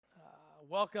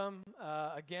Welcome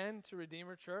again to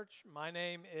Redeemer Church. My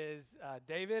name is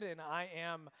David, and I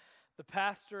am the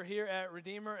pastor here at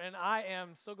Redeemer, and I am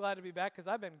so glad to be back because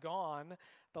I've been gone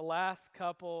the last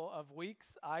couple of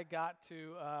weeks. I got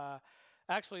to,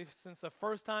 actually, since the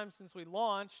first time since we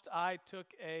launched, I took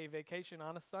a vacation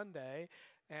on a Sunday,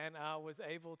 and was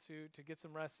able to get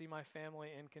some rest, see my family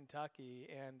in Kentucky,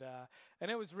 and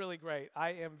it was really great.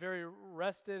 I am very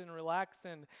rested and relaxed,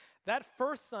 and that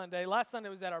first Sunday, last Sunday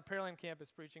was at our Pearland campus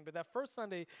preaching, but that first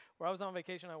Sunday where I was on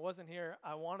vacation, I wasn't here,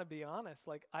 I want to be honest,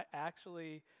 like I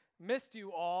actually missed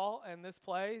you all and this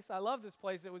place. I love this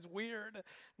place. It was weird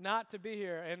not to be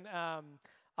here, and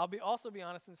I'll also be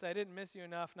honest and say I didn't miss you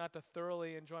enough not to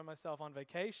thoroughly enjoy myself on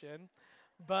vacation.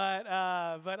 But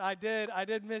I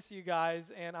did miss you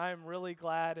guys, and I'm really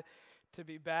glad to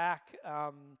be back.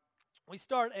 We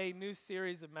start a new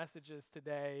series of messages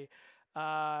today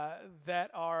that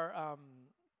are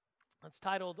it's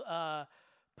titled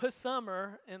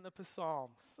Psalmer in the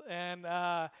Psalms, and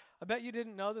I bet you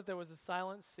didn't know that there was a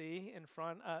silent C in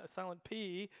front, a silent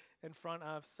P in front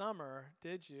of summer,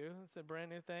 did you? It's a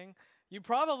brand new thing. You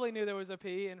probably knew there was a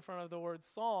P in front of the word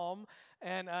psalm,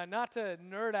 and not to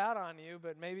nerd out on you,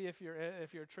 but maybe if you're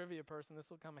a trivia person, this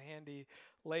will come handy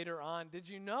later on. Did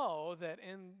you know that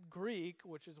in Greek,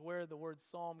 which is where the word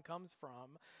psalm comes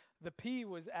from, the P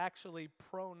was actually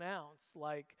pronounced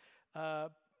like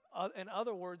in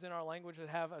other words in our language that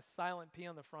have a silent P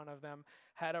on the front of them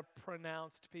had a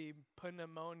pronounced P,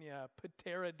 pneumonia,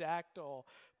 pterodactyl,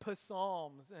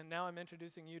 psalms, and now I'm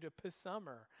introducing you to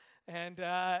psalmer. And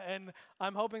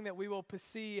I'm hoping that we will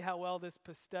see how well this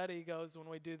study goes when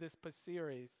we do this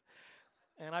series.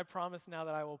 And I promise now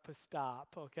that I will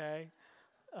stop, okay?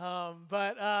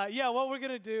 Yeah, what we're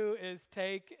going to do is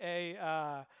take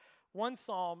one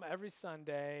psalm every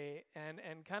Sunday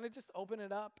and kind of just open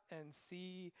it up and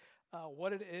see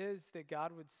what it is that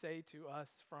God would say to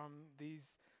us from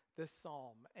this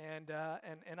psalm. And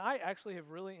I actually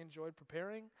have really enjoyed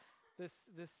preparing this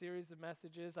series of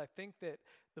messages. I think that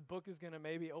the book is going to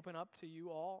maybe open up to you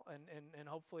all and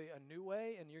hopefully a new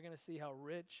way, and you're going to see how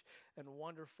rich and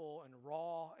wonderful and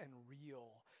raw and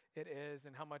real it is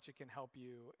and how much it can help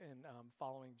you in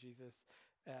following Jesus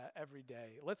every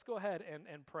day. Let's go ahead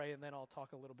and pray, and then I'll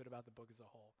talk a little bit about the book as a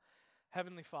whole.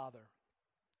 Heavenly Father,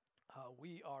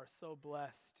 we are so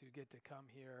blessed to get to come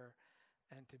here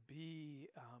and to be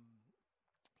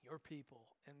your people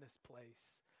in this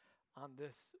place on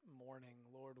this morning.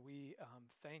 Lord, we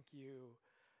thank you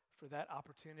for that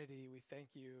opportunity. We thank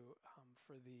you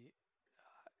for the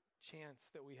chance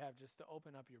that we have just to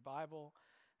open up your Bible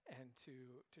and to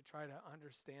try to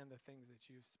understand the things that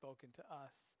you've spoken to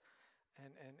us.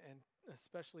 And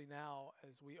especially now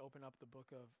as we open up the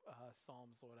book of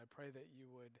Psalms, Lord, I pray that you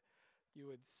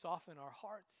would soften our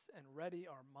hearts and ready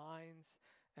our minds,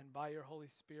 and by your Holy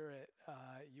Spirit,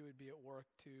 you would be at work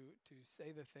to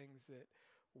say the things that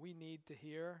we need to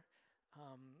hear,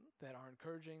 that are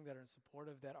encouraging, that are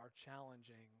supportive, that are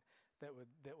challenging, that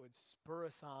would spur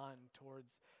us on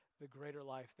towards the greater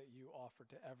life that you offer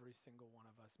to every single one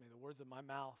of us. May the words of my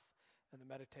mouth and the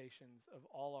meditations of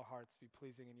all our hearts be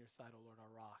pleasing in your sight, O Lord,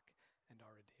 our rock and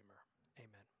our Redeemer.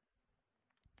 Amen.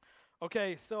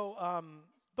 Okay, so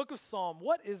Book of Psalm.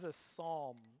 What is a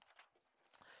psalm?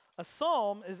 A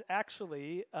psalm is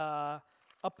actually a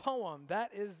poem.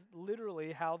 That is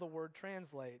literally how the word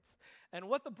translates. And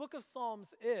what the book of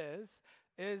Psalms is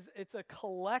it's a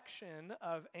collection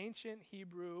of ancient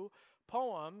Hebrew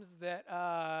poems that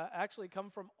actually come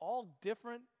from all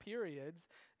different periods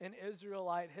in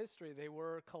Israelite history. They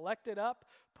were collected up,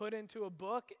 put into a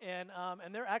book, and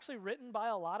they're actually written by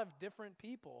a lot of different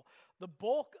people. The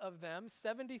bulk of them,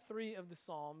 73 of the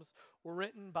Psalms, were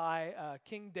written by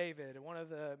King David, one of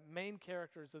the main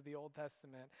characters of the Old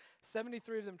Testament.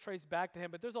 73 of them trace back to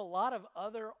him, but there's a lot of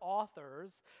other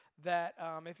authors that,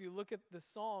 if you look at the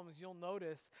Psalms, you'll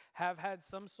notice have had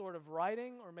some sort of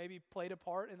writing or maybe played a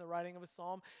part in the writing of a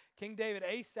psalm. King David,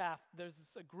 Asaph, there's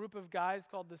a group of guys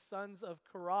called the sons of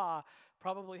Korah,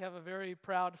 probably have a very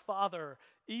proud father.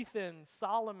 Ethan,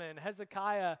 Solomon,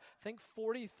 Hezekiah, I think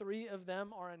 43 of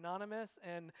them are anonymous.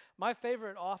 And my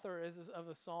favorite author of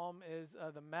the psalm is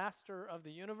the master of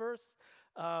the universe.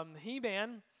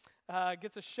 He-Man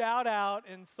gets a shout out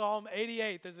in Psalm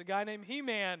 88. There's a guy named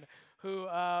He-Man who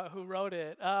wrote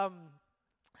it.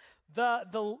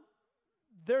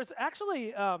 There's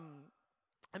actually, I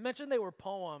mentioned they were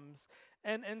poems,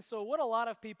 and so what a lot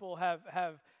of people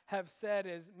have said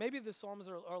is maybe the Psalms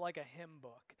are like a hymn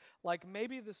book. Like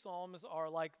maybe the Psalms are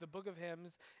like the book of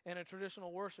hymns in a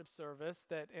traditional worship service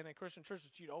that in a Christian church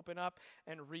that you'd open up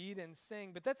and read and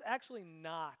sing, but that's actually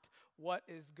not what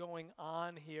is going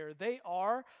on here. They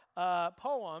are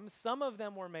poems. Some of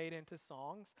them were made into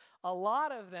songs. A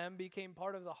lot of them became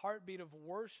part of the heartbeat of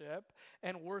worship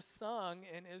and were sung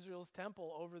in Israel's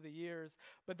temple over the years.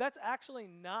 But that's actually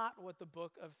not what the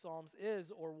book of Psalms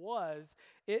is or was.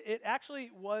 It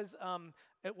actually was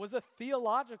it was a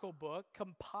theological book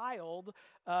compiled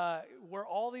where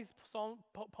all these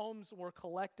poems were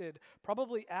collected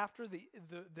probably after the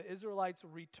Israelites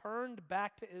returned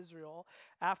back to Israel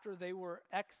after they were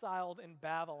exiled in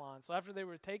Babylon. So after they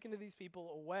were taken to these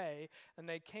people away and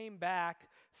they came back,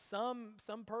 some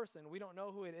person, we don't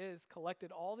know who it is,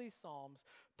 collected all these psalms,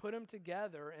 put them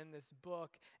together in this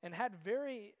book, and had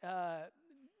very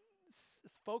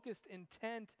focused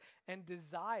intent and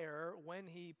desire when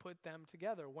he put them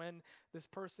together, when this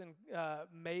person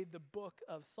made the book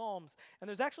of Psalms. And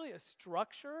there's actually a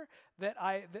structure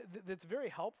that's very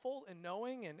helpful in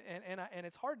knowing, and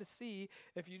it's hard to see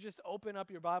if you just open up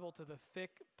your Bible to the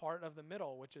thick part of the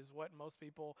middle, which is what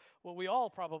we all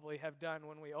probably have done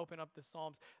when we open up the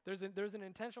Psalms. There's an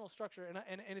intentional structure,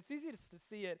 and it's easy to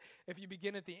see it if you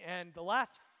begin at the end. The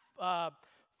last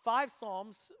 5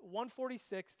 Psalms,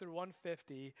 146 through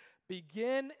 150,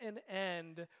 begin and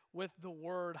end with the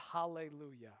word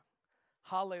hallelujah.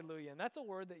 Hallelujah. And that's a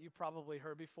word that you probably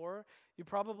heard before. You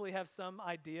probably have some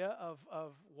idea of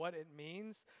what it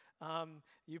means.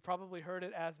 You probably heard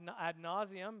it as ad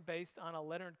nauseum based on a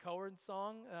Leonard Cohen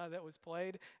song that was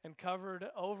played and covered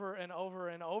over and over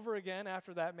and over again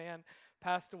after that man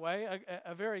passed away.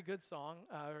 A very good song,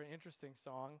 a very interesting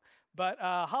song. But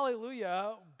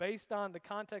hallelujah, based on the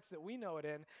context that we know it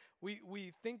in,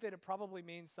 we think that it probably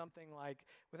means something like,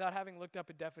 without having looked up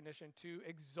a definition, to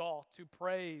exalt, to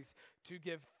praise, to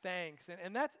give thanks.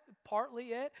 And that's partly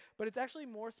it, but it's actually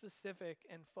more specific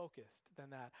and focused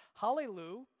than that.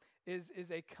 Hallelujah is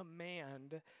a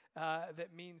command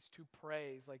that means to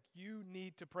praise. Like, you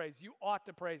need to praise. You ought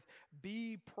to praise.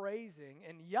 Be praising.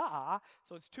 And Yah,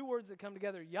 so it's 2 words that come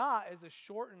together. Yah is a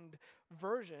shortened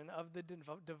version of the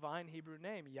divine Hebrew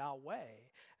name, Yahweh.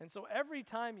 And so every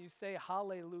time you say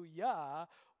hallelujah,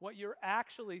 what you're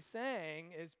actually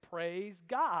saying is praise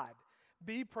God.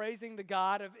 Be praising the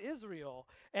God of Israel.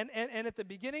 And at the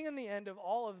beginning and the end of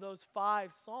all of those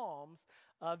 5 Psalms,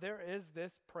 there is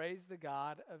this praise the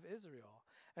God of Israel.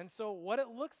 And so what it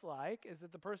looks like is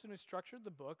that the person who structured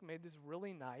the book made this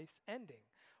really nice ending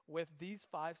with these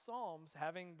 5 Psalms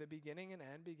having the beginning and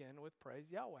end begin with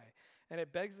praise Yahweh. And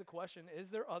it begs the question, is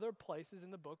there other places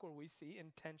in the book where we see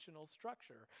intentional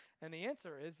structure? And the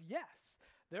answer is yes.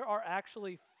 There are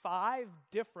actually 5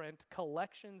 different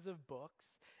collections of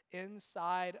books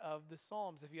inside of the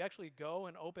Psalms. If you actually go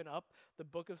and open up the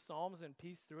book of Psalms and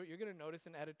piece through it, you're going to notice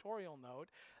an editorial note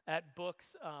at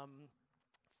books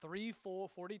 3, 4,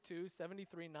 42,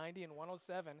 73, 90, and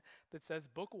 107 that says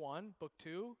book 1, book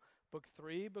 2, book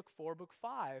 3, book 4, book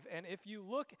 5. And if you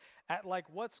look at like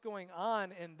what's going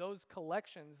on in those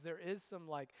collections, there is some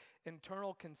like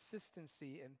internal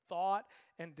consistency in thought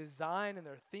and design, and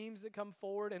there are themes that come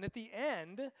forward. And at the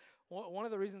end, one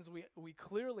of the reasons we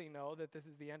clearly know that this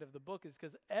is the end of the book is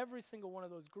because every single one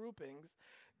of those groupings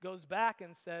goes back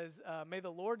and says, may the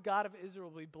Lord God of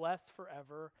Israel be blessed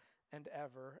forever and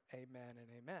ever. Amen and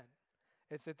amen.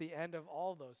 It's at the end of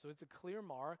all those. So it's a clear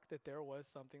mark that there was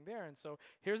something there. And so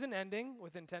here's an ending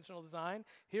with intentional design.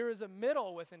 Here is a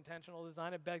middle with intentional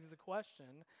design. It begs the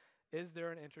question, is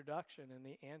there an introduction? And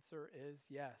the answer is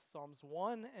yes. Psalms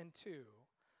 1 and 2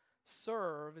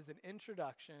 serve as an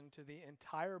introduction to the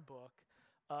entire book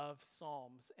of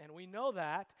Psalms. And we know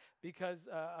that because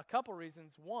a couple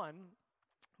reasons. One,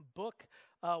 book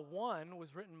 1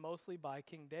 was written mostly by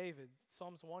King David.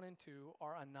 Psalms 1 and 2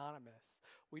 are anonymous.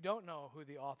 We don't know who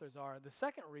the authors are. The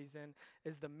second reason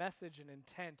is the message and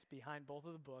intent behind both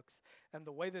of the books and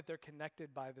the way that they're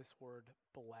connected by this word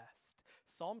blessed.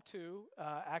 Psalm 2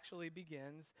 actually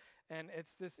begins, and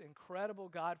it's this incredible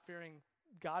God-fearing,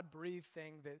 God-breathed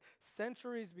thing that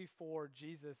centuries before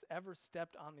Jesus ever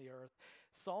stepped on the earth.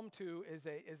 Psalm 2 is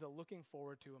a looking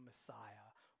forward to a Messiah,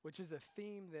 which is a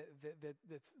theme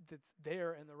that's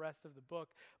there in the rest of the book,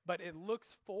 but it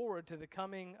looks forward to the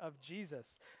coming of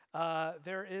Jesus.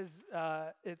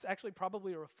 It's actually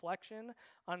probably a reflection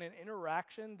on an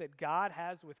interaction that God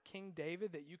has with King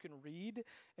David that you can read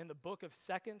in the book of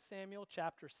 2 Samuel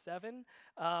chapter 7.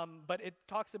 But it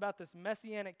talks about this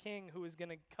messianic king who is going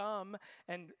to come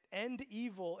and end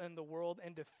evil in the world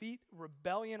and defeat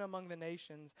rebellion among the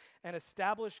nations and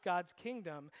establish God's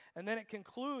kingdom. And then it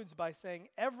concludes by saying,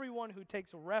 everyone who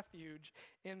takes refuge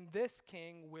in this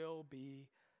king will be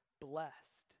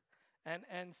blessed.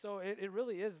 And so it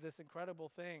really is this incredible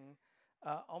thing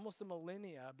almost a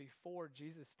millennia before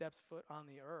Jesus steps foot on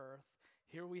the earth,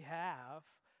 here we have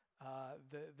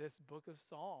this book of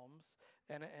Psalms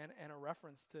and a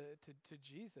reference to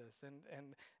Jesus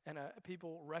and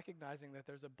people recognizing that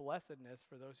there's a blessedness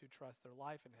for those who trust their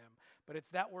life in him. But it's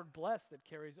that word blessed that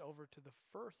carries over to the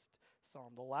first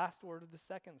psalm. The last word of the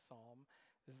second psalm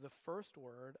is the first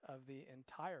word of the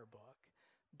entire book.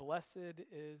 Blessed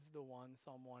is the one,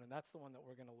 Psalm 1, and that's the one that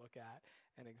we're going to look at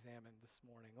and examine this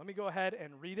morning. Let me go ahead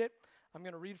and read it. I'm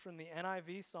going to read from the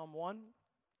NIV, Psalm 1.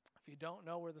 If you don't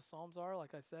know where the Psalms are,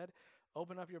 like I said,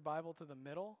 open up your Bible to the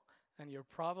middle, and you're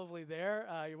probably there.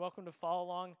 You're welcome to follow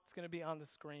along. It's going to be on the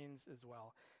screens as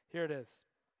well. Here it is.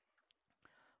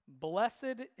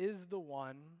 Blessed is the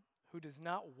one who does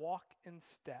not walk in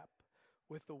step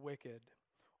with the wicked,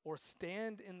 or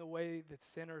stand in the way that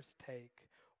sinners take,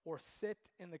 or sit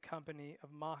in the company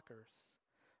of mockers,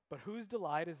 but whose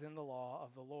delight is in the law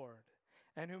of the Lord,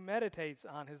 and who meditates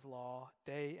on his law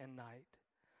day and night.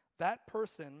 That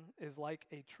person is like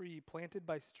a tree planted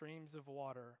by streams of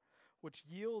water, which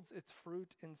yields its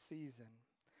fruit in season,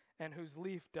 and whose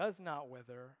leaf does not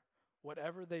wither.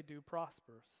 Whatever they do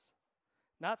prospers.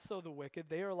 Not so the wicked.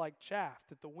 They are like chaff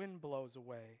that the wind blows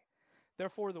away.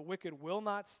 Therefore the wicked will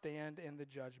not stand in the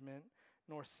judgment,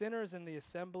 nor sinners in the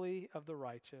assembly of the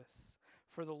righteous.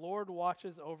 For the Lord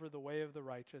watches over the way of the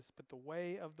righteous, but the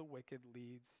way of the wicked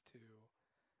leads to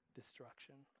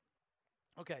destruction.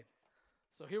 Okay,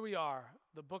 so here we are,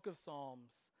 the book of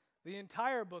Psalms. The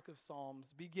entire book of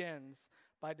Psalms begins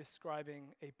by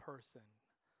describing a person,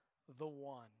 the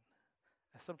one.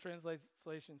 Some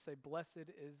translations say, blessed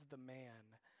is the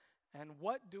man. And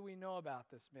what do we know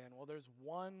about this man? Well, there's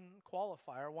one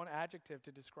qualifier, one adjective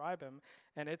to describe him,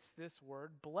 and it's this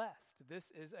word, blessed. This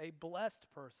is a blessed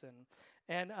person.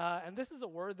 And this is a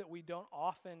word that we don't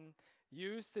often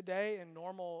use today in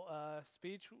normal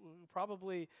speech,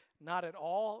 probably not at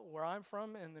all where I'm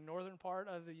from in the northern part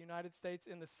of the United States.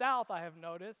 In the South, I have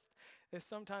noticed, is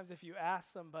sometimes if you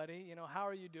ask somebody, how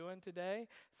are you doing today?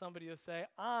 Somebody will say,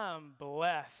 I'm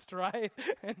blessed, right?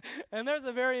 and there's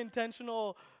a very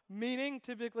intentional meaning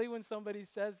typically when somebody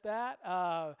says that.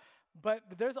 But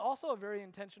there's also a very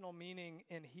intentional meaning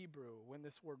in Hebrew when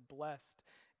this word blessed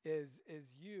is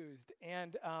used.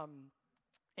 And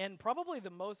probably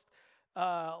the most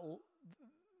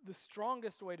the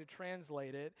strongest way to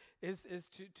translate it is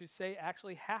to say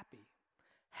actually happy.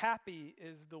 Happy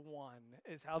is the one,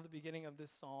 is how the beginning of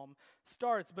this psalm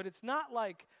starts. But it's not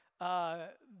like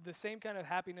the same kind of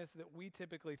happiness that we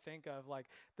typically think of. Like,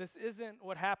 this isn't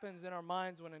what happens in our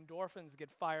minds when endorphins get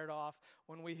fired off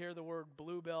when we hear the word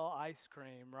Bluebell ice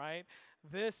cream, right?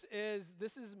 This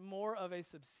is more of a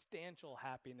substantial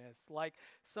happiness, like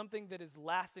something that is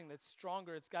lasting, that's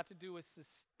stronger. It's got to do with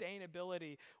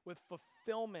sustainability, with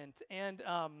fulfillment, and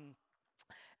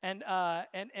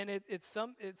it's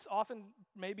often,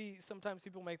 maybe sometimes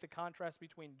people make the contrast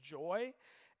between joy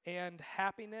and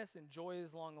happiness, and joy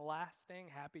is long lasting,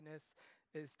 happiness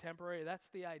is temporary. That's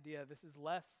the idea. This is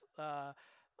less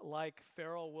like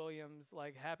Pharrell Williams,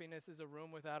 like happiness is a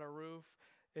room without a roof.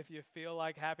 If you feel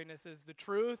like happiness is the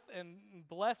truth, and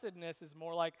blessedness is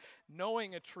more like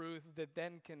knowing a truth that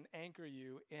then can anchor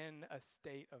you in a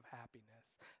state of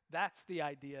happiness. That's the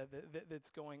idea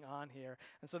that's going on here.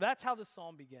 And so that's how the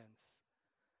psalm begins.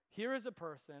 Here is a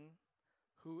person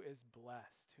who is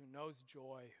blessed, who knows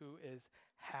joy, who is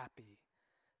happy.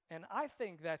 And I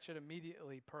think that should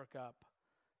immediately perk up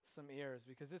some ears,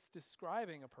 because it's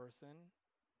describing a person,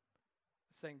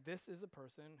 saying this is a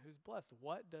person who's blessed.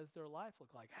 What does their life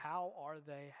look like? How are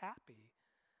they happy?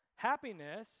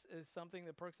 Happiness is something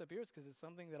that perks up ears because it's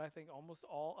something that I think almost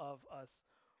all of us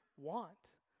want.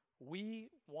 We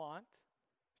want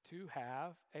to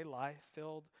have a life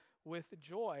filled with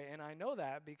joy. And I know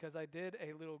that because I did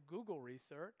a little Google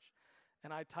research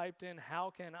and I typed in,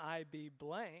 how can I be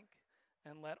blank,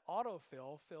 and let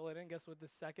autofill fill it in. Guess what the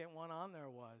second one on there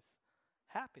was?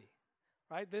 Happy.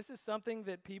 Right? This is something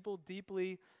that people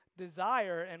deeply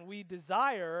desire, and we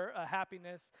desire a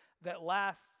happiness that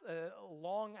lasts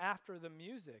long after the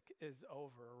music is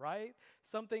over, right?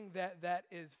 Something that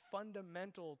is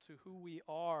fundamental to who we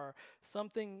are,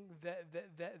 something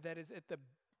that is at the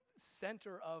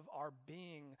center of our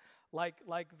being, like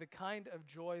the kind of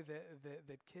joy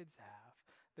that kids have,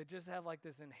 that just have like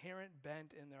this inherent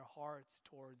bent in their hearts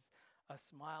towards a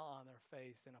smile on their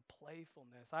face and a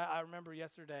playfulness. I remember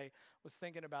yesterday was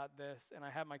thinking about this, and I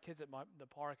had my kids at the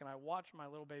park, and I watched my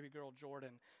little baby girl,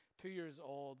 Jordan, 2 years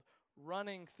old,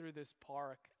 running through this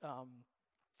park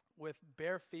with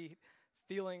bare feet,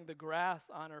 feeling the grass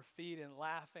on her feet and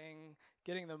laughing,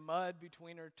 getting the mud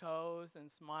between her toes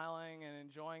and smiling and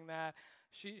enjoying that.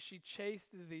 She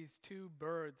chased these two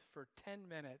birds for 10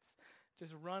 minutes,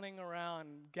 just running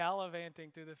around,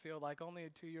 gallivanting through the field like only a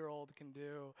 2-year-old can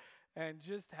do, and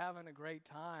just having a great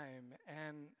time.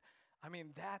 And I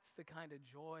mean, that's the kind of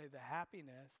joy, the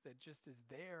happiness that just is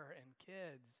there in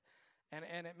kids.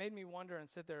 And it made me wonder and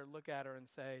sit there and look at her and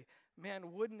say,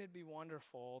 man, wouldn't it be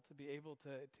wonderful to be able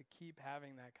to keep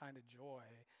having that kind of joy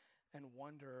and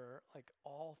wonder like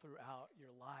all throughout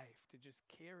your life, to just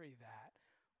carry that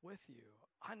with you.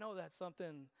 I know that's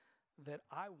something that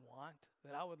I want,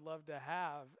 that I would love to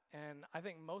have. And I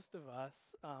think most of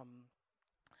us,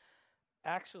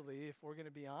 actually, if we're going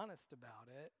to be honest about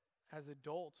it, as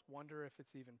adults, wonder if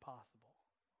it's even possible.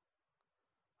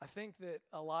 I think that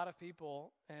a lot of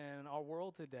people in our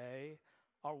world today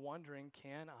are wondering,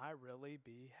 can I really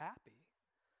be happy?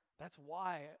 That's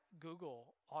why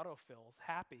Google autofills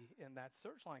happy in that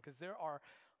search line, because there are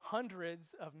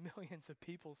hundreds of millions of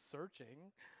people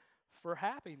searching for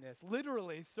happiness,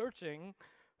 literally searching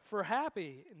for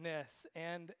happiness.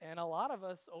 And a lot of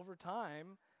us over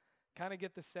time kind of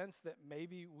get the sense that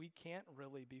maybe we can't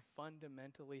really be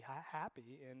fundamentally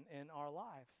happy in our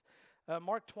lives.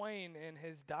 Mark Twain in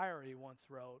his diary once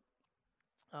wrote,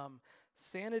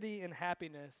 sanity and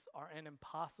happiness are an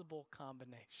impossible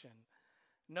combination.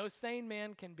 No sane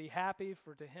man can be happy,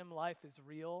 for to him life is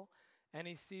real, and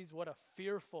he sees what a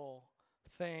fearful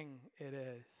thing it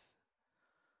is.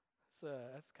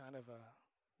 That's kind of a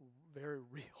very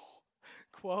real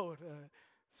quote, a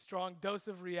strong dose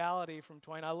of reality from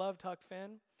Twain. I loved Huck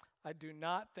Finn. I do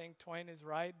not think Twain is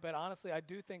right, but honestly, I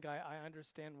do think I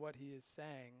understand what he is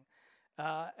saying.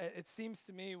 It seems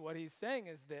to me what he's saying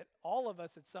is that all of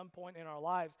us at some point in our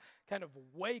lives kind of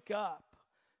wake up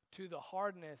to the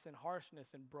hardness and harshness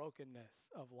and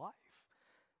brokenness of life.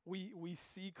 We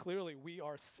see clearly, we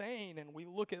are sane, and we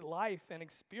look at life and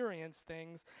experience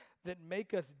things that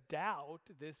make us doubt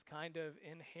this kind of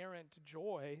inherent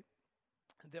joy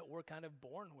that we're kind of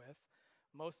born with.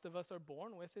 Most of us are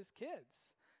born with as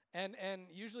kids. And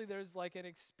usually there's like an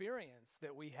experience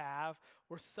that we have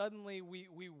where suddenly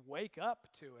we wake up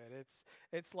to it.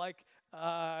 It's like,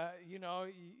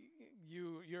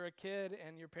 you're a kid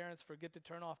and your parents forget to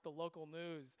turn off the local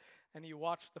news, and you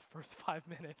watch the first 5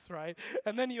 minutes, right?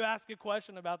 And then you ask a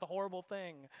question about the horrible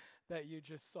thing that you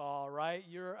just saw, right?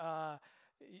 You are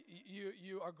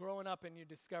growing up and you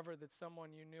discover that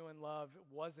someone you knew and loved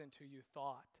wasn't who you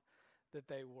thought that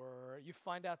they were. You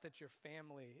find out that your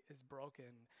family is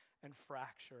broken and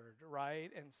fractured,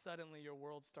 right? And suddenly your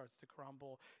world starts to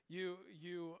crumble. You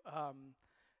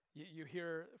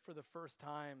hear for the first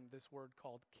time this word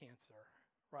called cancer,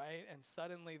 right? And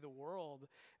suddenly the world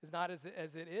is not as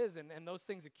it is, and those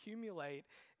things accumulate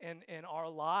in our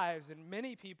lives. And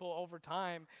many people over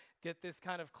time get this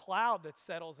kind of cloud that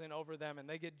settles in over them, and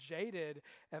they get jaded,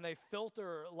 and they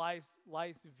filter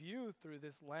life's view through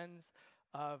this lens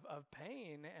of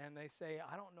pain, and they say,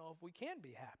 I don't know if we can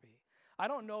be happy. I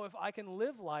don't know if I can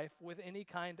live life with any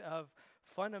kind of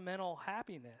fundamental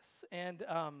happiness. And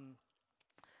I'm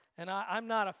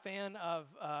not a fan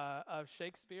of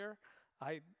Shakespeare.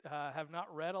 I have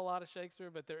not read a lot of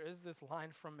Shakespeare, but there is this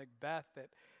line from Macbeth that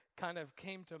kind of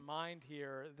came to mind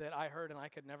here that I heard and I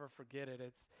could never forget it.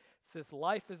 It's this: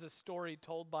 life is a story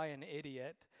told by an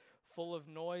idiot, full of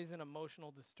noise and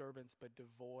emotional disturbance, but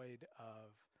devoid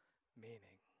of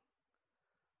meaning.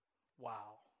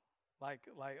 Wow.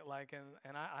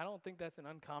 And I don't think that's an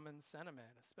uncommon sentiment,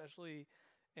 especially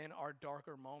in our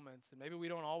darker moments. And maybe we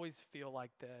don't always feel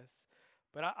like this,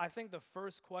 but I think the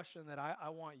first question that I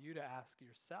want you to ask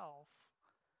yourself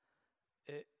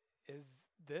is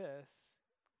this: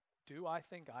 do I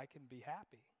think I can be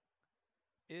happy?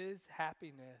 Is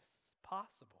happiness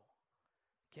possible?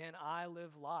 Can I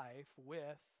live life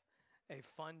with a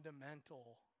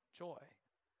fundamental joy?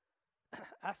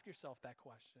 Ask yourself that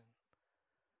question.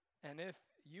 And if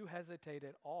you hesitate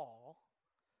at all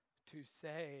to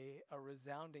say a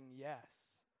resounding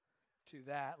yes to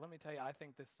that, let me tell you, I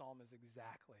think this psalm is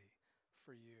exactly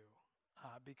for you.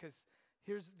 Because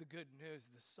here's the good news: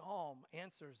 the psalm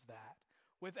answers that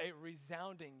with a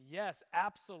resounding yes.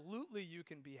 Absolutely, you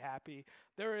can be happy.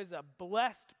 There is a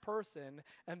blessed person,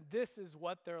 and this is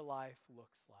what their life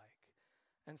looks like.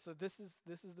 And so this is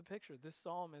the picture. This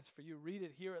psalm is for you. Read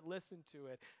it, hear it, listen to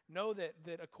it. Know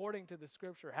that according to the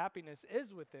scripture, happiness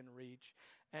is within reach,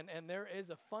 and there is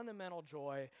a fundamental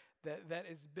joy that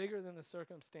is bigger than the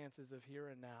circumstances of here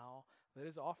and now, that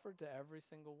is offered to every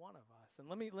single one of us. And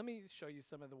let me show you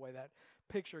some of the way that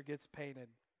picture gets painted.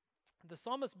 The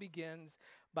psalmist begins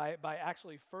by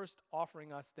actually first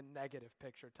offering us the negative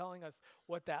picture, telling us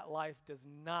what that life does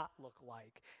not look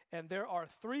like. And there are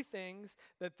three things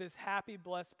that this happy,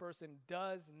 blessed person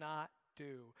does not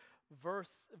do.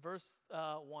 Verse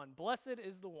 1, blessed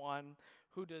is the one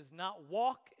who does not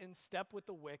walk in step with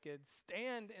the wicked,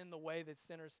 stand in the way that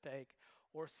sinners take,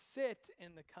 or sit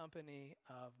in the company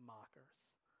of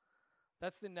mockers.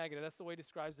 That's the negative. That's the way he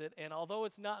describes it. And although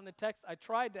it's not in the text, I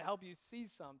tried to help you see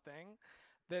something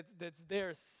that's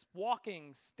there,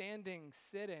 walking, standing,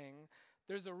 sitting.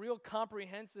 There's a real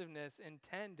comprehensiveness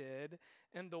intended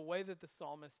in the way that the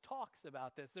psalmist talks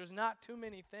about this. There's not too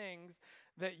many things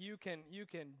that you can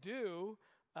do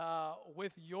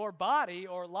with your body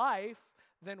or life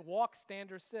than walk,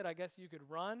 stand, or sit. I guess you could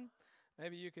run.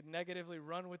 Maybe you could negatively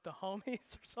run with the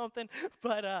homies or something.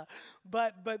 But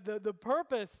the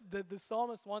purpose that the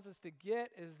psalmist wants us to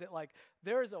get is that, like,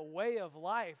 there's a way of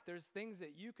life. There's things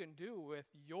that you can do with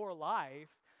your life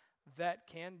that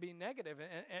can be negative.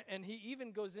 And he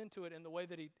even goes into it in the way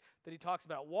that he talks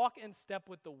about it. Walk in step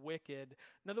with the wicked.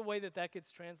 Another way that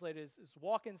gets translated is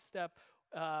walk in step,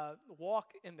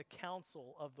 walk in the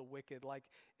counsel of the wicked, like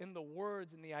in the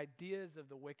words and the ideas of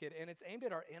the wicked. And it's aimed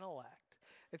at our intellect.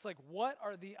 It's like, what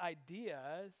are the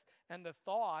ideas and the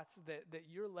thoughts that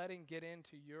you're letting get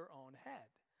into your own head?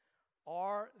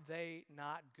 Are they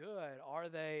not good? Are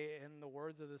they, in the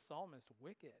words of the psalmist,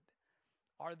 wicked?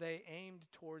 Are they aimed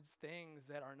towards things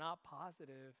that are not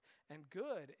positive and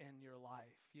good in your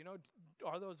life? You know,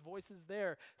 are those voices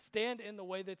there? Stand in the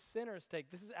way that sinners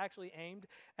take. This is actually aimed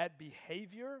at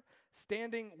behavior.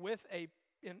 Standing with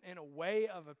in a way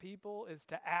of a people is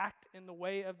to act in the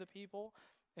way of the people.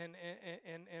 In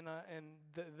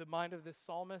the mind of this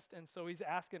psalmist. And so he's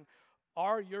asking,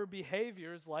 are your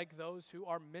behaviors like those who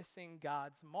are missing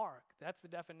God's mark? That's the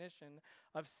definition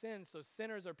of sin. So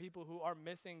sinners are people who are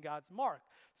missing God's mark.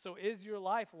 So is your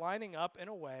life lining up in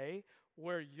a way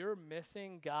where you're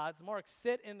missing God's mark?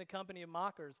 Sit in the company of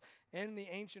mockers. In the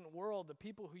ancient world, the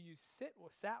people who you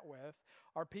sat with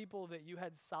are people that you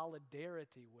had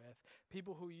solidarity with,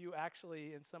 people who you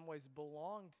actually in some ways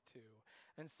belonged to.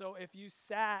 And so if you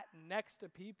sat next to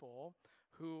people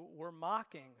who were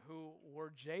mocking, who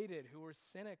were jaded, who were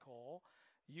cynical,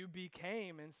 you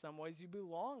became, in some ways, you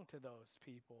belong to those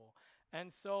people.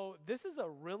 And so this is a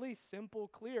really simple,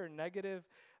 clear, negative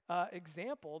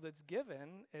example that's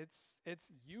given. It's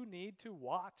you need to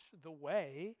watch the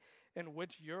way in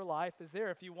which your life is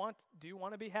there. Do you want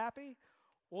to be happy?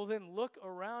 Well, then look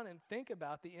around and think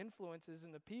about the influences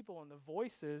and the people and the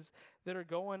voices that are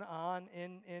going on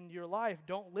in your life.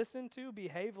 Don't listen to,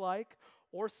 behave like,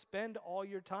 or spend all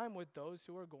your time with those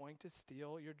who are going to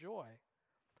steal your joy.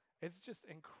 It's just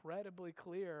incredibly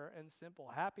clear and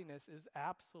simple. Happiness is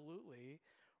absolutely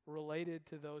related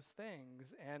to those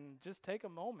things. And just take a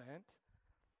moment.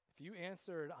 If you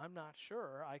answered, I'm not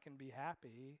sure I can be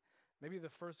happy, maybe the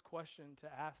first question to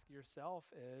ask yourself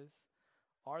is,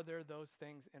 are there those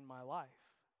things in my life?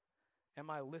 Am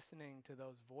I listening to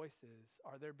those voices?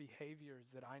 Are there behaviors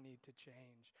that I need to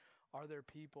change? Are there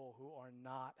people who are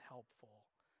not helpful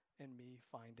in me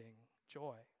finding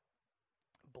joy?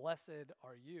 Blessed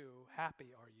are you,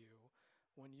 happy are you,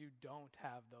 when you don't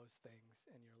have those things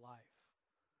in your life.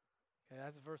 Okay,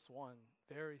 that's verse 1.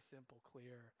 Very simple,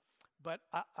 clear. But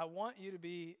I want you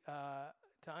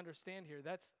to understand here,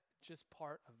 that's just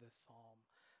part of this psalm.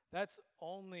 That's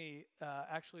only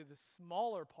actually the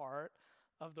smaller part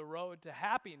of the road to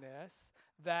happiness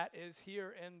that is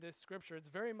here in this scripture. It's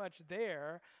very much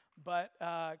there, but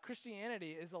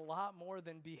Christianity is a lot more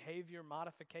than behavior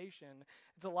modification.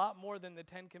 It's a lot more than the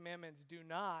Ten Commandments do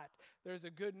not. There's a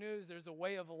good news. There's a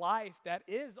way of life that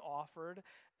is offered,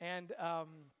 and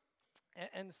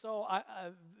so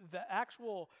the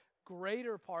actual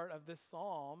greater part of this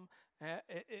psalm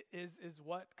is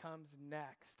what comes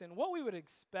next. And what we would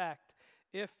expect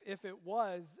if it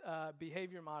was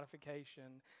behavior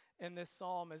modification in this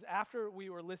psalm is, after we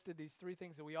were listed these three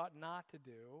things that we ought not to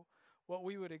do, what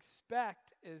we would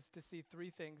expect is to see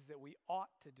three things that we ought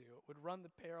to do. It would run the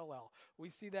parallel. We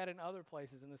see that in other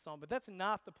places in the psalm, but that's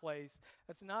not the place.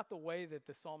 That's not the way that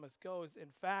the psalmist goes.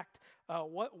 In fact,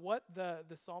 what the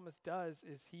psalmist does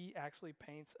is he actually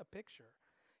paints a picture.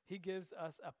 He gives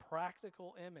us a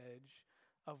practical image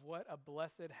of what a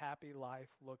blessed, happy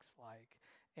life looks like.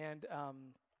 And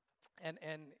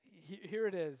here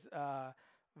it is,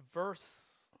 verse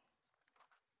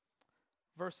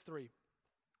 3.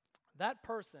 That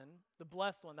person, the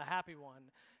blessed one, the happy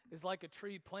one, is like a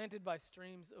tree planted by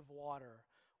streams of water,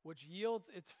 which yields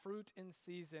its fruit in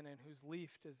season and whose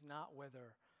leaf does not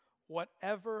wither.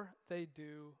 Whatever they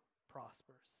do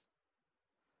prospers.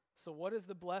 So what does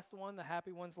the blessed one, the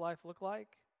happy one's life look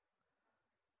like?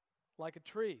 Like a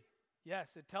tree.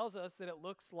 Yes, it tells us that it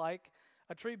looks like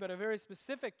a tree, but a very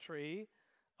specific tree,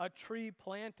 a tree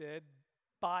planted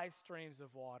by streams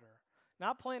of water.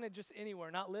 Not planted just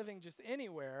anywhere, not living just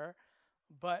anywhere,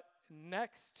 but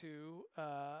next to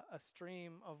a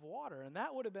stream of water. And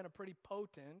that would have been a pretty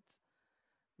potent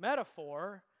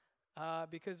metaphor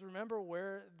because remember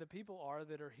where the people are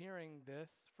that are hearing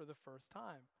this for the first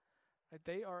time. Right?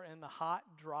 They are in the hot,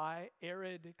 dry,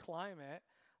 arid climate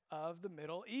of the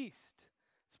Middle East.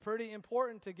 It's pretty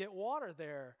important to get water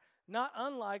there. Not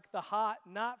unlike the hot,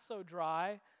 not so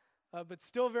dry, but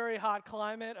still very hot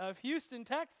climate of Houston,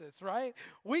 Texas, right?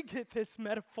 We get this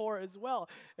metaphor as well.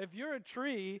 If you're a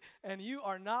tree and you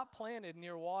are not planted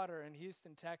near water in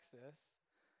Houston, Texas,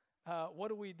 what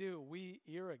do? We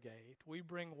irrigate. We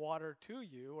bring water to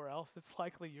you, or else it's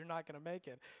likely you're not going to make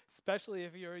it, especially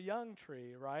if you're a young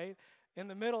tree, right? In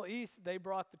the Middle East, they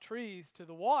brought the trees to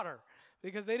the water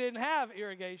because they didn't have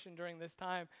irrigation during this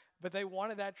time, but they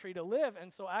wanted that tree to live.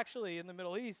 And so actually in the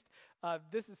Middle East,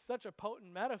 this is such a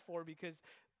potent metaphor because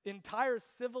entire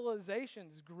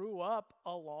civilizations grew up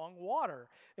along water.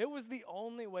 It was the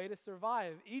only way to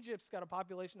survive. Egypt's got a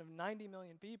population of 90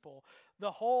 million people.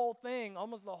 The whole thing,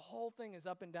 almost the whole thing is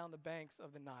up and down the banks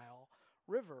of the Nile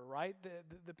River, right?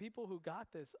 The people who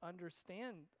got this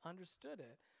understood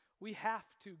it. We have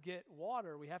to get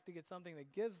water. We have to get something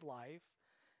that gives life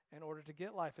in order to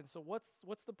get life. And so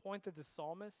what's the point that the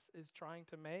psalmist is trying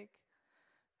to make?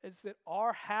 It's that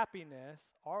our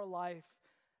happiness, our life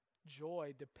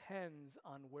joy depends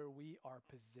on where we are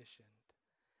positioned.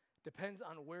 Depends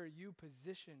on where you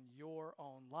position your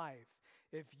own life.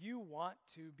 If you want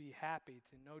to be happy,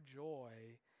 to know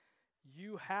joy,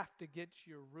 you have to get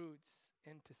your roots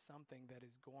into something that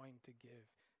is going to give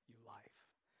you life.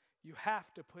 You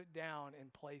have to put down in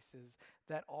places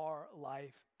that are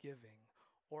life-giving,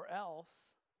 or else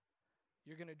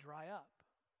you're going to dry up.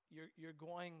 You're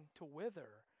going to wither.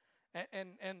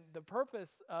 And the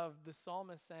purpose of the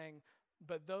psalmist saying,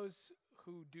 but those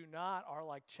who do not are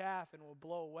like chaff and will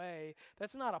blow away,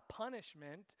 that's not a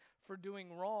punishment for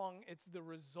doing wrong. It's the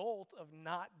result of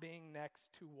not being next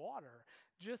to water.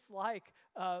 Just like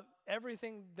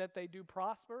everything that they do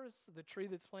prospers, the tree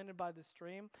that's planted by the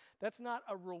stream, that's not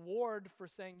a reward for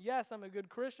saying, yes, I'm a good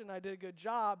Christian, I did a good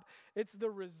job. It's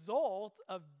the result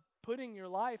of putting your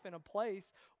life in a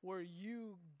place where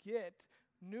you get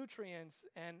nutrients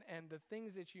and the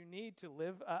things that you need to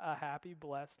live a happy,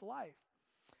 blessed life.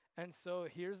 And so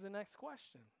here's the next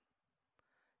question.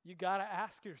 You got to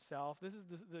ask yourself, this is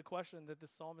the question that the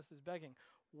psalmist is begging,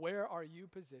 where are you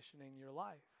positioning your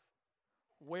life?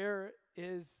 Where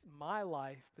is my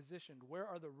life positioned? Where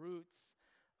are the roots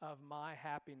of my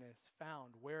happiness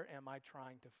found? Where am I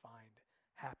trying to find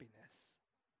happiness?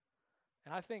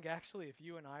 And I think actually if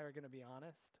you and I are going to be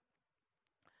honest,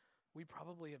 we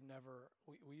probably have never,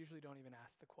 we usually don't even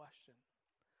ask the question.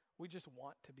 We just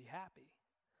want to be happy.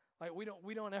 Like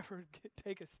we don't ever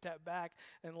take a step back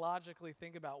and logically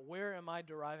think about where am I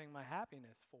deriving my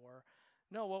happiness for?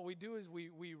 No, what we do is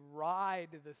we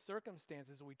ride the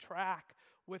circumstances, we track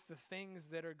with the things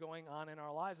that are going on in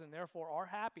our lives, and therefore our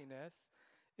happiness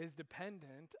is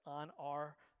dependent on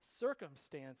our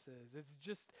circumstances. It's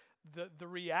just the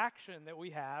reaction that we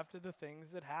have to the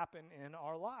things that happen in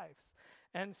our lives.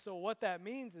 And so what that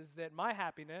means is that my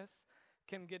happiness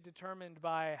can get determined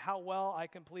by how well I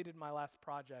completed my last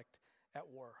project at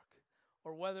work,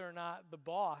 or whether or not the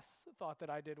boss thought that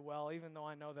I did well, even though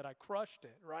I know that I crushed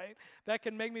it, right? That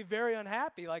can make me very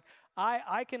unhappy. Like,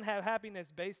 I can have happiness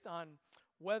based on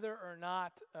whether or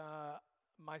not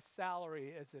my salary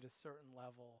is at a certain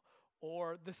level,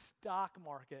 or the stock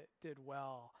market did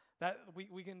well. That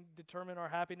we can determine our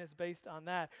happiness based on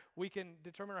that. We can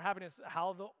determine our happiness,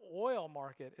 how the oil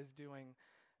market is doing,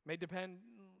 may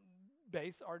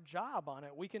base our job on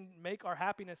it. We can make our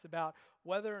happiness about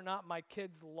whether or not my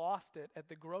kids lost it at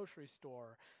the grocery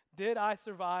store. Did I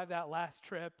survive that last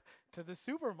trip to the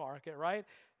supermarket, right?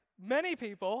 Many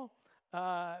people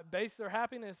base their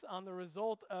happiness on the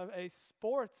result of a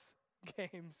sports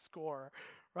game score,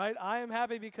 right? I am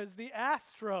happy because the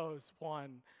Astros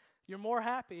won. You're more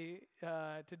happy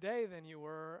today than you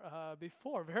were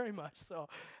before, very much so.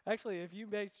 Actually, if you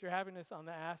based your happiness on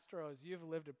the Astros, you've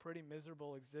lived a pretty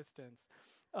miserable existence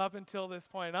up until this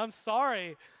point. I'm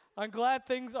sorry. I'm glad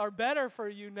things are better for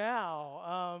you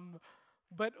now.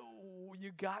 But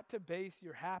you got to base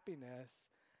your happiness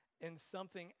in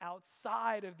something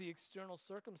outside of the external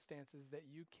circumstances that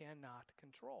you cannot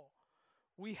control.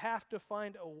 We have to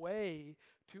find a way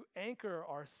to anchor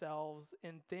ourselves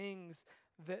in things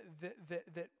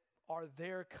that are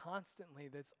there constantly,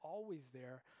 that's always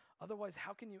there. Otherwise,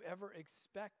 how can you ever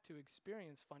expect to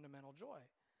experience fundamental joy?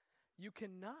 You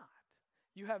cannot.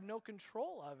 You have no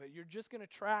control of it. You're just going to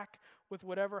track with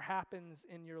whatever happens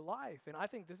in your life. And I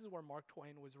think this is where Mark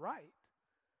Twain was right.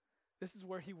 This is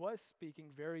where he was speaking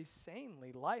very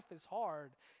sanely. Life is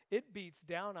hard. It beats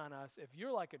down on us. If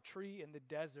you're like a tree in the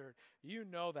desert, you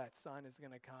know that sun is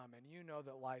going to come and you know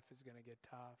that life is going to get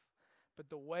tough. But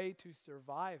the way to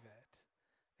survive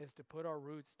it is to put our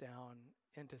roots down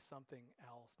into something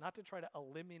else, not to try to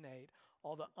eliminate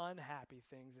all the unhappy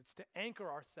things. It's to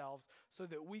anchor ourselves so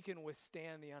that we can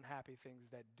withstand the unhappy things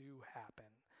that do happen.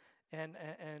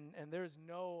 And there's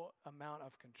no amount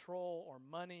of control or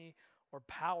money or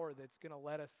power that's going to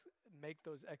let us make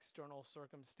those external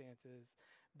circumstances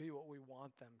be what we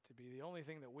want them to be. The only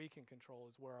thing that we can control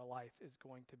is where our life is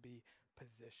going to be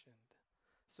positioned.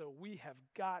 So we have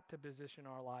got to position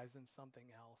our lives in something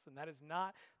else. And that is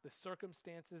not the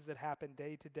circumstances that happen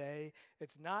day to day.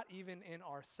 It's not even in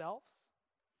ourselves.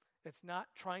 It's not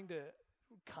trying to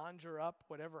conjure up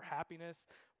whatever happiness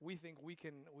we think we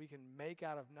can make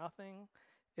out of nothing.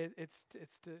 It's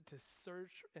to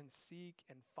search and seek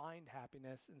and find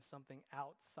happiness in something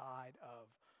outside of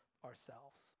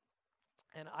ourselves.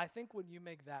 And I think when you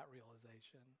make that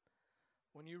realization,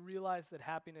 when you realize that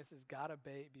happiness has got to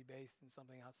be based in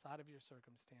something outside of your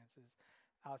circumstances,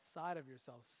 outside of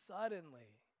yourself,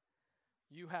 suddenly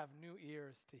you have new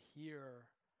ears to hear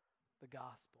the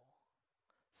gospel.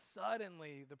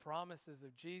 Suddenly the promises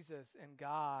of Jesus and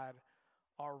God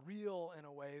are real in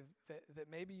a way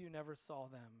that maybe you never saw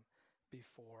them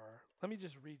before. Let me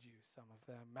just read you some of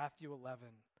them. Matthew 11,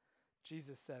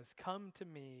 Jesus says, "Come to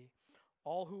me,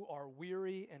 all who are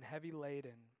weary and heavy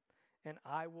laden, and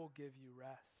I will give you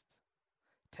rest.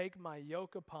 Take my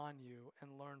yoke upon you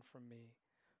and learn from me,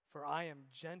 for I am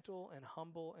gentle and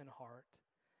humble in heart,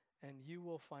 and you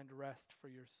will find rest for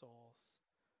your souls.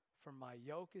 For my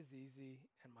yoke is easy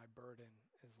and my burden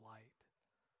is light."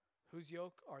 Whose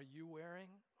yoke are you wearing?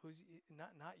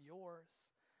 Not yours.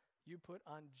 You put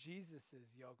on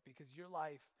Jesus' yoke, because your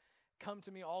life, come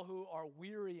to me, all who are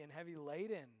weary and heavy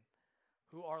laden,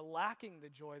 who are lacking the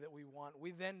joy that we want.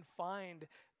 We then find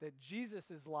that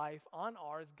Jesus' life on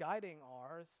ours, guiding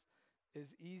ours,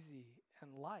 is easy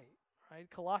and light, right?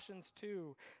 Colossians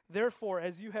 2, "Therefore,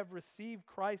 as you have received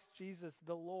Christ Jesus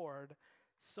the Lord,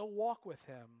 so walk with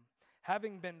him,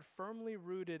 having been firmly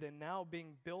rooted and now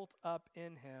being built up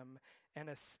in him and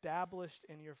established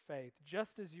in your faith,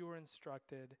 just as you were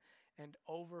instructed, and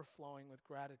overflowing with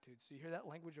gratitude." So you hear that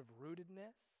language of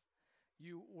rootedness?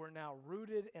 You were now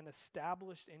rooted and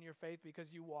established in your faith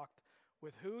because you walked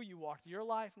with who? You walked your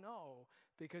life? No,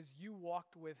 because you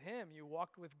walked with him. You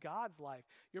walked with God's life.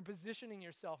 You're positioning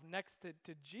yourself next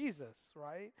to Jesus,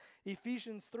 right?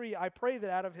 Ephesians 3, "I pray that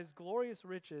out of his glorious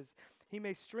riches he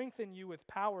may strengthen you with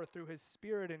power through his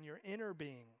Spirit in your inner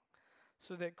being,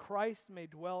 so that Christ may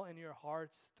dwell in your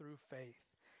hearts through faith.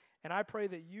 And I pray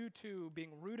that you too,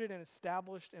 being rooted and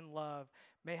established in love,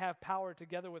 may have power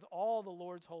together with all the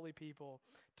Lord's holy people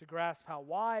to grasp how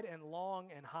wide and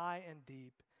long and high and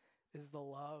deep is the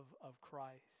love of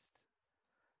Christ."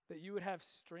 That you would have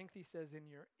strength, he says, in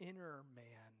your inner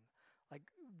man. Like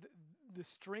the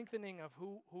strengthening of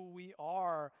who we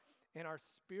are in our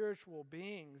spiritual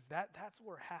beings, that's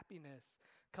where happiness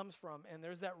comes from. And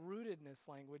there's that rootedness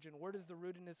language. And where does the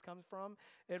rootedness come from?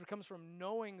 It comes from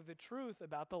knowing the truth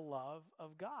about the love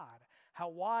of God. How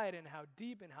wide and how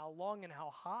deep and how long and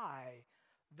how high.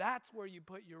 That's where you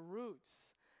put your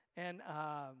roots. And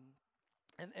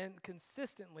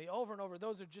consistently, over and over,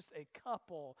 those are just a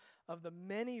couple of the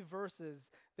many verses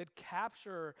that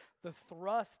capture the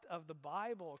thrust of the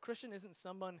Bible. A Christian isn't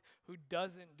someone who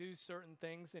doesn't do certain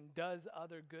things and does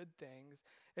other good things.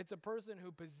 It's a person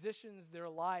who positions their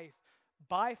life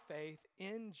by faith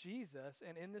in Jesus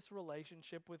and in this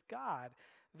relationship with God.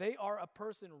 They are a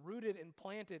person rooted and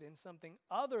planted in something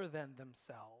other than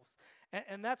themselves.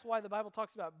 And that's why the Bible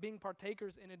talks about being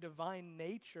partakers in a divine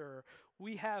nature.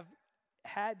 We have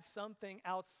had something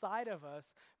outside of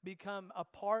us become a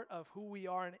part of who we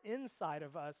are and inside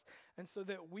of us, and so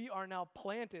that we are now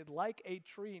planted like a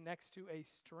tree next to a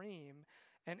stream,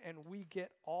 and we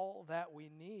get all that we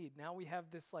need. Now we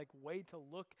have this like way to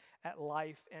look at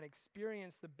life and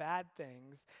experience the bad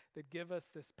things that give us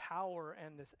this power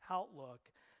and this outlook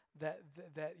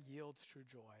that yields true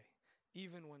joy,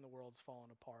 even when the world's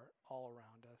falling apart all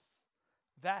around us.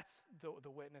 That's the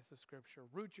witness of Scripture.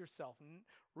 Root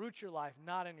your life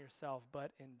not in yourself,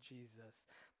 but in Jesus.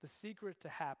 The secret to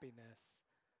happiness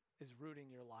is rooting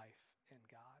your life in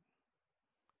God.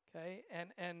 Okay?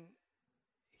 And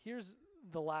here's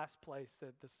the last place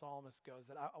that the psalmist goes,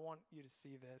 that I want you to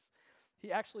see this.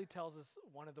 He actually tells us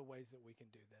one of the ways that we can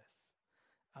do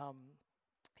this.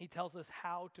 He tells us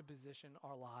how to position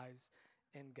our lives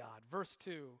in God. Verse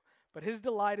 2, but his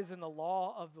delight is in the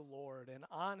law of the Lord, and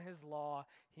on his law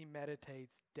he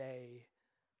meditates day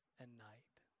and night.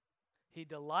 He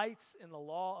delights in the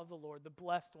law of the Lord, the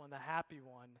blessed one, the happy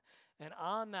one, and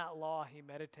on that law he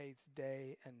meditates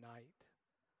day and night.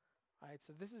 All right,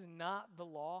 so this is not the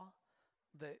law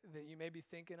that you may be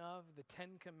thinking of, the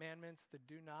 10 Commandments, the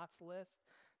do-nots list.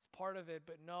 It's part of it,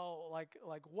 but no, like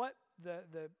what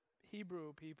the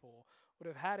Hebrew people would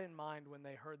have had in mind when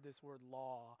they heard this word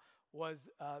law was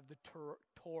the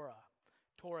Torah.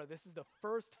 Torah. This is the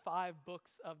first 5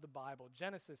 books of the Bible: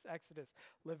 Genesis, Exodus,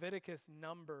 Leviticus,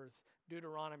 Numbers,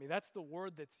 Deuteronomy. That's the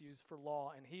word that's used for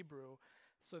law in Hebrew.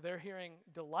 So they're hearing,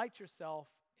 delight yourself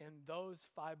in those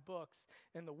 5 books,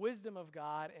 in the wisdom of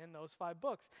God in those 5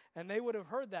 books. And they would have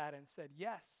heard that and said,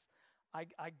 yes, I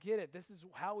get it. This is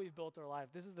how we've built our life.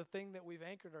 This is the thing that we've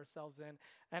anchored ourselves in.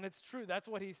 And it's true. That's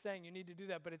what he's saying. You need to do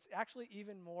that. But it's actually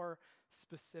even more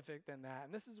specific than that.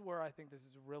 And this is where I think this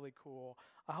is really cool.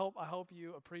 I hope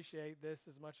you appreciate this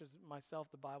as much as myself,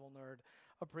 the Bible nerd,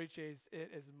 appreciates it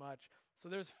as much. So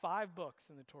there's 5 books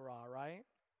in the Torah, right?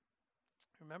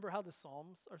 Remember how the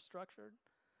Psalms are structured?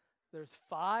 There's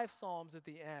 5 Psalms at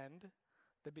the end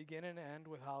that begin and end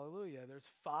with hallelujah. There's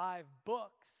 5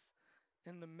 books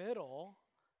in the middle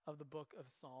of the book of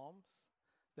Psalms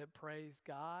that praise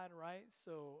God, right?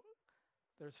 So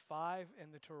there's 5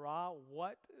 in the Torah.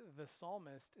 What the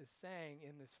psalmist is saying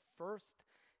in this first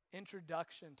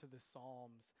introduction to the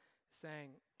Psalms,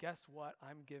 saying, guess what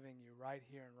I'm giving you right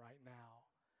here and right now?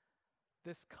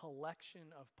 This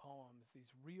collection of poems,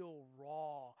 these real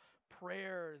raw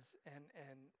prayers and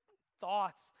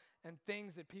thoughts and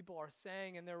things that people are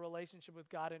saying in their relationship with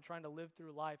God and trying to live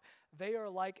through life, they are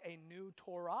like a new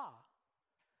Torah.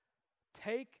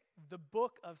 Take the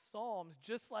book of Psalms,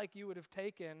 just like you would have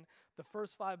taken the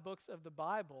first 5 books of the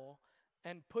Bible,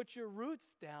 and put your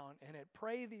roots down in it.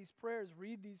 Pray these prayers,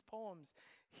 read these poems,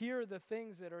 hear the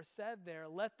things that are said there.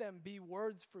 Let them be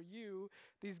words for you,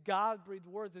 these God-breathed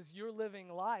words as you're living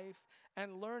life,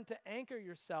 and learn to anchor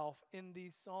yourself in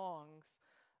these songs.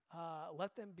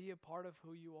 Let them be a part of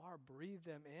who you are. Breathe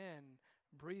them in,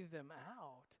 breathe them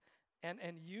out, and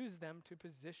use them to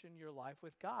position your life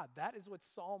with God. That is what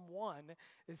Psalm 1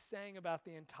 is saying about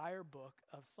the entire book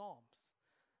of Psalms.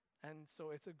 And so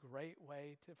it's a great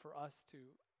way for us to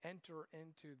enter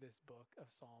into this book of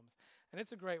Psalms. And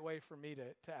it's a great way for me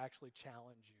to actually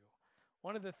challenge you.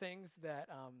 One of the things that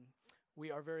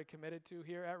we are very committed to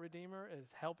here at Redeemer is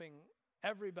helping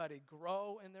everybody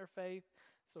grow in their faith.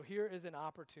 So here is an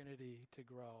opportunity to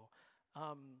grow.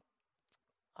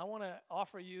 I want to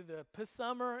offer you the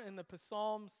Psalmer and the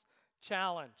Psalms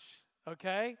challenge,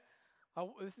 okay?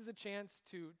 This is a chance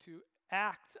to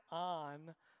act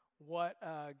on what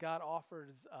God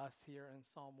offers us here in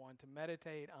Psalm 1, to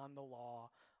meditate on the law,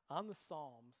 on the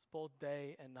Psalms, both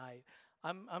day and night.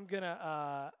 I'm going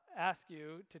to ask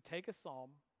you to take a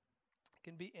psalm. It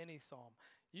can be any psalm.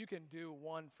 You can do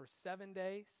one for 7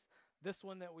 days. This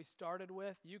one that we started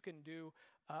with, you can do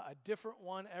a different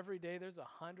one every day. There's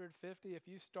 150. If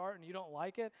you start and you don't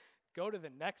like it, go to the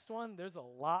next one. There's a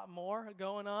lot more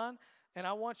going on. And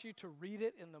I want you to read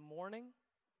it in the morning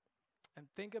and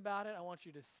think about it. I want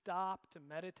you to stop to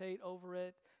meditate over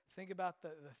it. Think about the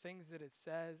things that it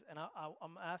says. And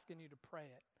I'm asking you to pray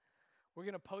it. We're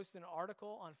going to post an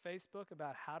article on Facebook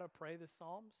about how to pray the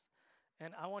Psalms.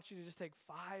 And I want you to just take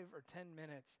 5 or 10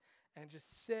 minutes and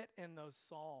just sit in those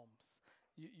Psalms.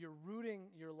 You're rooting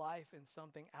your life in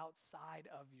something outside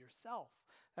of yourself.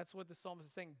 That's what the psalmist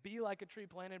is saying. Be like a tree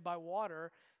planted by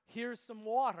water. Here's some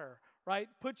water, right?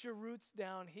 Put your roots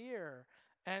down here.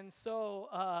 And so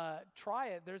try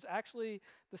it. There's actually,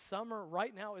 the summer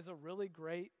right now is a really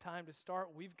great time to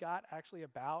start. We've got actually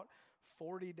about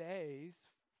 40 days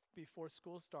before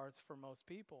school starts for most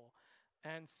people.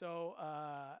 And so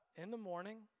in the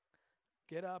morning,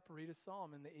 get up, read a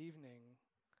psalm. In the evening,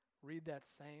 read that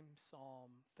same psalm.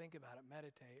 Think about it,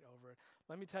 meditate over it.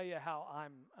 Let me tell you how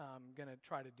I'm going to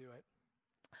try to do it.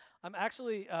 I'm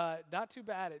actually not too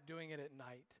bad at doing it at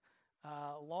night.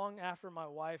 Long after my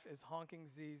wife is honking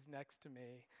Z's next to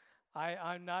me,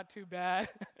 I'm not too bad.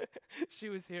 She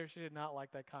was here. She did not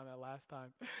like that comment last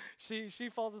time. She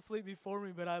falls asleep before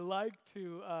me, but I like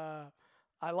to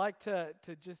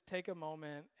just take a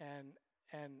moment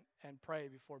and pray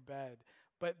before bed.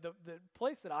 But the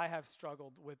place that I have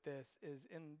struggled with this is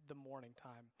in the morning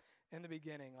time. in the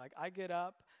beginning. Like I get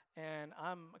up and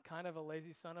I'm kind of a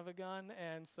lazy son of a gun,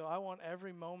 and so I want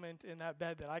every moment in that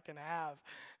bed that I can have.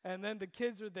 And then the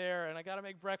kids are there, and I got to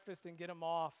make breakfast and get them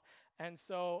off. And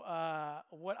so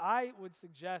what I would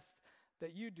suggest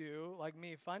that you do, like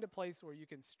me, find a place where you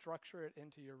can structure it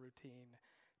into your routine.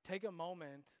 Take a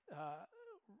moment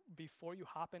before you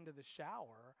hop into the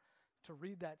shower to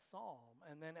read that psalm,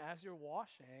 and then as you're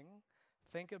washing,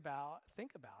 think about it.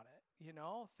 Think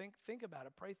about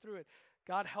it. Pray through it.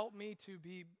 God, help me to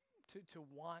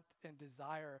want and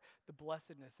desire the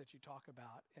blessedness that you talk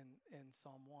about in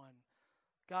Psalm 1.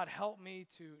 God, help me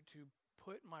to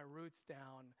put my roots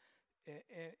down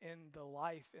in the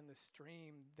life, in the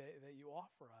stream that you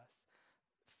offer us.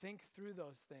 Think through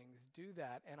those things. Do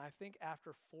that. And I think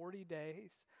after 40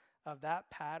 days of that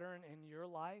pattern in your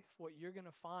life, what you're going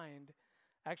to find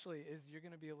actually is you're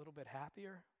going to be a little bit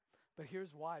happier. But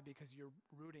here's why: because you're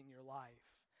rooting your life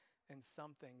in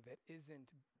something that isn't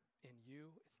in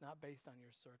you. It's not based on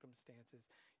your circumstances.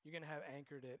 You're going to have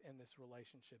anchored it in this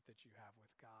relationship that you have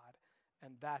with God.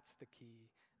 And that's the key.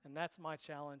 And that's my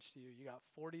challenge to you. You got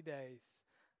 40 days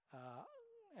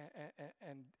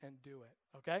and do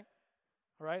it. Okay?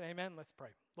 All right, amen. Let's pray.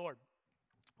 Lord,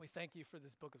 we thank you for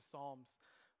this book of Psalms.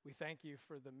 We thank you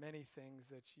for the many things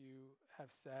that you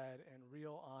have said in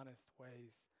real, honest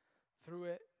ways. Through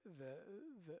it,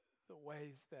 the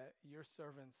ways that your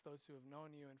servants, those who have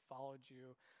known you and followed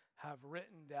you, have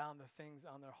written down the things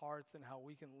on their hearts and how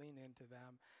we can lean into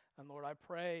them. And Lord, I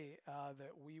pray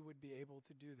that we would be able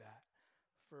to do that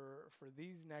for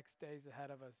these next days ahead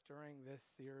of us during this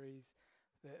series,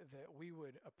 that we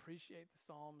would appreciate the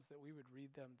Psalms, that we would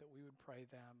read them, that we would pray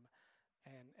them,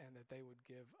 and that they would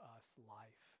give us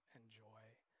life and joy,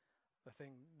 the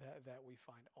thing that we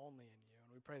find only in you. And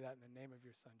we pray that in the name of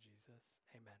your Son, Jesus.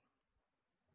 Amen.